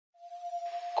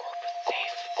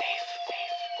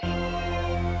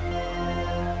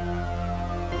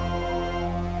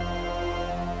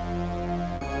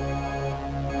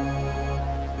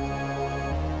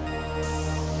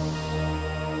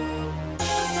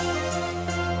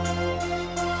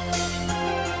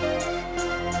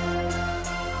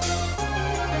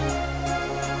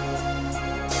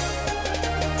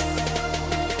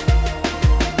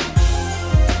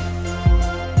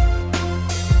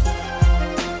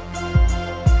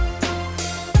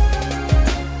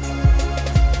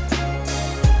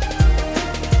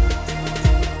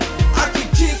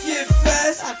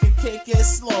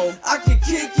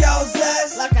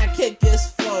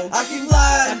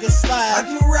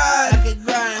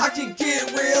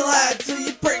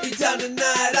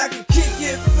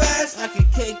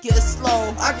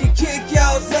I can kick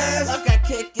y'all's ass. Like I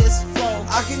kick his flow.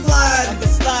 I can glide. I can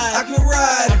slide. I can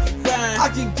ride. I can grind. I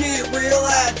can get real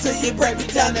high till you break me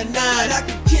down to 9. I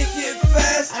can kick it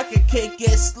fast. I can kick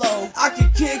it slow. I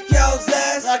can kick y'all's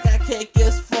ass. Like I kick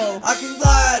his flow. I can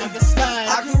glide. I can slide.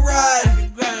 I can ride. I can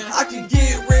grind. I can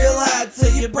get real high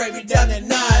till you break me down to 9.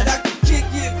 I can kick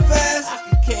it fast. I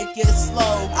can kick it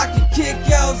slow. I can kick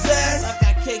y'all's ass. Like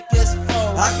I kick his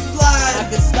flow. I can glide. I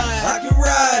can slide. I can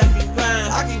ride. I can grind.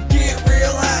 I can get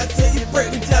real high till you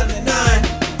break me down to 9.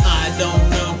 I don't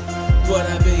know what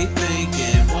I be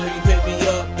thinking. Why you pick me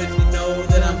up if you know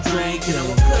that I'm drinking?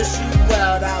 I'ma cuss you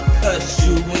out, I'll cuss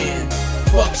you in.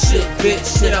 Fuck shit, bitch,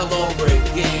 shit all over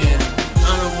again.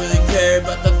 I don't really care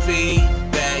about the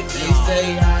feedback. They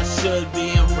say I should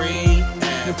be in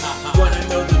rehab. When I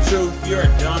know the truth, you're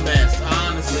a dumbass,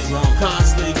 honestly.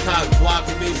 Constantly cock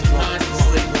blocking me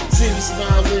subconsciously. See me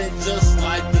smiling just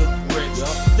like the Grinch.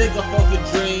 Think I'm fucking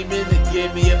dreaming and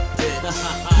give me a bitch.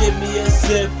 Give me a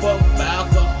sip of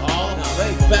alcohol.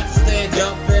 Back to stand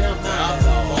up and I'm out to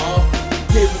fall.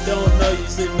 People don't know you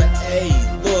see, but hey,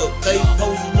 look, they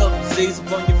posing up disease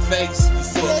upon your face.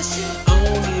 I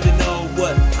don't even know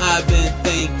what I've been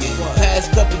thinking.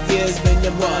 Past couple years, been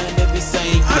your mind every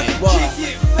sinking. I can kick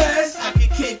it fast. I can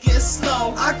kick it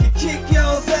slow. I can kick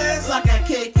y'all's ass. Like I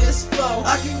kick it slow.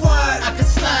 I can glide. I can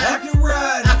slide. I can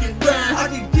ride. I can grind. I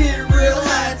can get real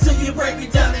high till you break me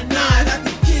down to 9. I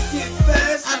can kick it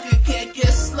fast. I can kick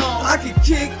it slow. I can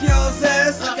kick y'all's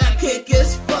ass. Like I kick it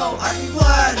slow. I can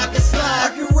glide. I can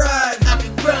slide. I can ride. I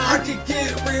can grind. I can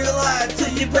get real high till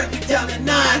you break